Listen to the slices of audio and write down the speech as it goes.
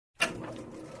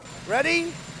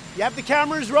Ready? You have the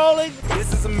cameras rolling?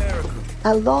 This is America.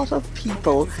 A lot of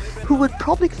people who would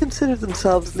probably consider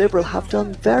themselves liberal have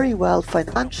done very well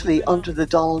financially under the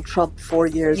Donald Trump 4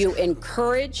 years. You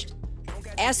encouraged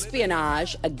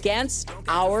espionage against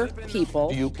our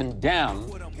people. You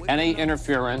condemn any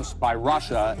interference by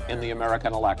Russia in the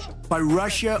American election. By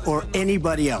Russia or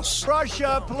anybody else.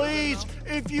 Russia, please,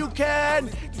 if you can,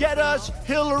 get us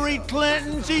Hillary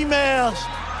Clinton's emails.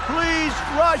 Please,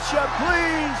 Russia,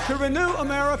 please. To renew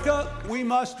America, we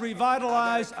must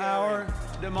revitalize our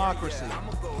democracy.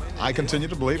 I continue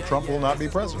to believe Trump will not be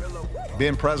president.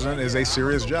 Being president is a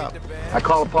serious job. I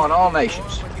call upon all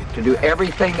nations to do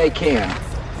everything they can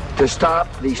to stop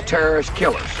these terrorist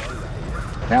killers.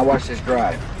 Now watch this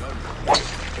drive.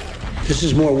 This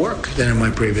is more work than in my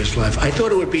previous life. I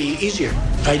thought it would be easier.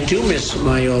 I do miss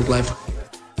my old life.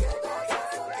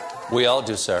 We all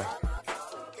do, sir.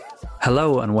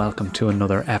 Hello and welcome to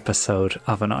another episode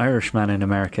of An Irishman in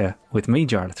America with me,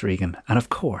 Jarlath Regan, and of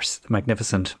course, the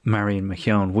magnificent Marion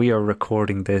McKeone. We are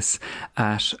recording this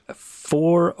at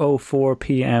 4:04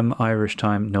 p.m. Irish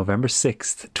time, November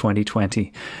 6th,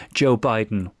 2020. Joe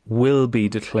Biden will be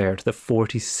declared the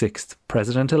 46th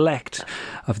president-elect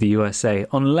of the USA,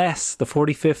 unless the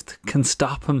 45th can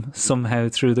stop him somehow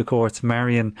through the courts.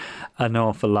 Marion, an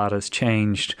awful lot has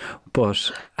changed,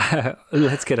 but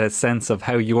let's get a sense of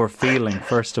how you're feeling,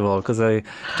 first of all, because I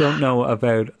don't know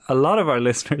about a lot of our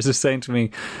listeners are saying to me,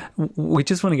 we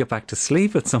just want to get back to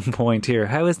sleep at some point here.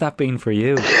 How has that been for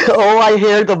you? Oh, I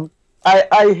hear them.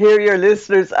 I hear your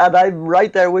listeners, and I'm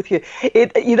right there with you.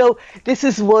 This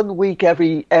is 1 week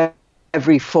every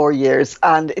 4 years,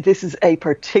 and this is a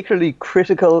particularly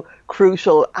critical,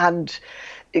 crucial, and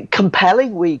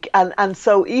compelling week. And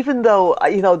so, even though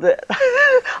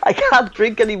I can't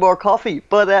drink any more coffee,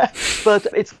 but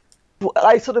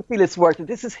I sort of feel it's worth it.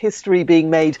 This is history being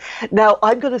made. Now,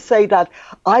 I'm going to say that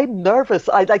I'm nervous.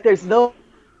 There's no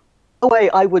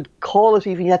way I would call it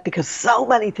even yet, because so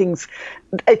many things,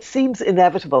 it seems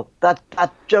inevitable that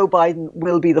Joe Biden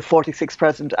will be the 46th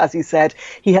president. As you said,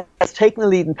 he has taken the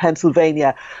lead in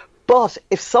Pennsylvania. But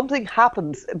if something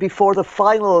happens before the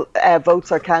final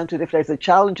votes are counted, if there's a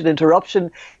challenge, an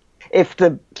interruption, if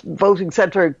the voting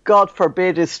centre, God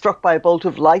forbid, is struck by a bolt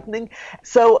of lightning,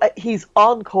 so he's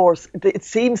on course. It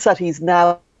seems that he's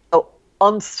now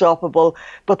unstoppable,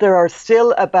 but there are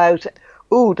still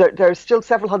there's still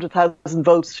several 100,000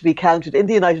 votes to be counted in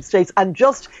the United States. And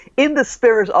just in the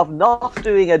spirit of not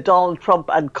doing a Donald Trump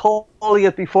and calling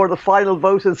it before the final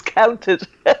vote is counted,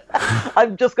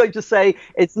 I'm just going to say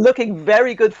it's looking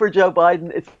very good for Joe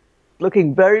Biden. It's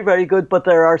looking very, very good, but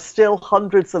there are still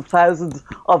hundreds of thousands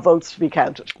of votes to be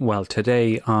counted. Well,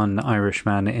 today on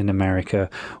Irishman in America,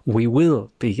 we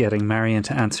will be getting Marion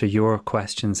to answer your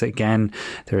questions again.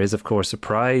 There is, of course, a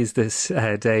prize this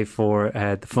day for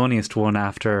the funniest one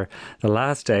after the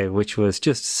last day, which was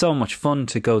just so much fun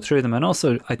to go through them. And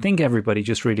also, I think everybody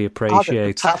just really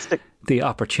appreciates the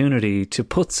opportunity to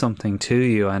put something to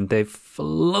you, and they've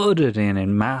flooded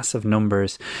in massive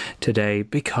numbers today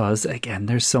because, again,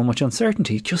 there's so much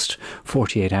uncertainty. Just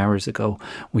 48 hours ago,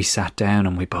 we sat down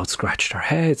and we both scratched our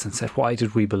heads and said, why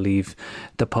did we believe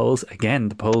the polls? Again,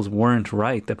 the polls weren't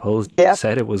right. The polls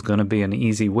said it was going to be an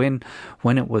easy win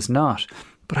when it was not.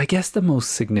 But I guess the most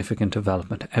significant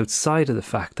development, outside of the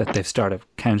fact that they've started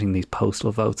counting these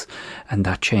postal votes and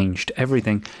that changed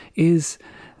everything, is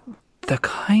the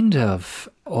kind of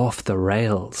off the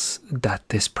rails that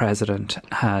this president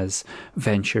has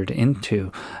ventured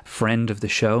into. Friend of the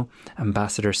show,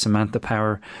 Ambassador Samantha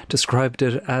Power, described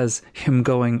it as him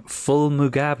going full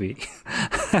Mugabe.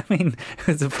 I mean,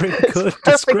 it's a pretty good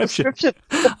description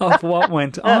of what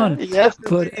went on. Yes,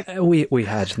 but we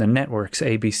had the networks,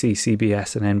 ABC,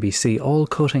 CBS and NBC, all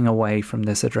cutting away from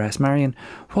this address. Marion,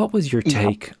 what was your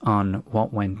take on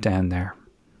what went down there?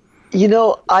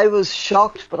 I was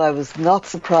shocked, but I was not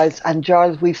surprised. And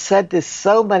Charles, we've said this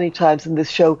so many times in this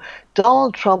show.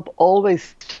 Donald Trump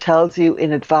always tells you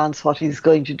in advance what he's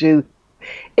going to do.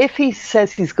 If he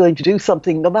says he's going to do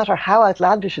something, no matter how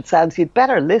outlandish it sounds, you'd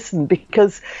better listen,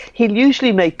 because he'll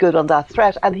usually make good on that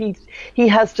threat. And he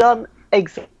has done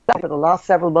exactly for the last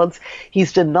several months.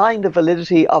 He's denying the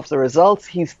validity of the results.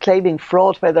 He's claiming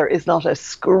fraud where there is not a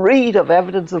screed of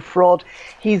evidence of fraud.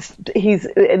 He's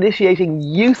initiating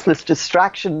useless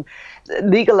distraction,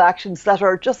 legal actions that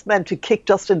are just meant to kick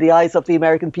dust in the eyes of the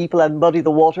American people and muddy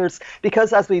the waters,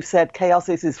 because, as we've said, chaos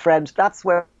is his friend. That's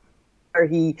where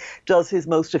he does his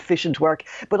most efficient work.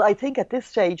 But I think at this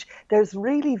stage, there's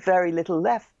really very little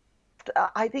left.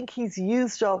 I think he's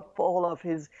used up all of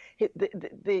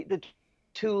the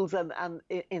tools and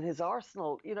in his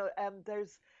arsenal.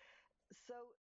 There's so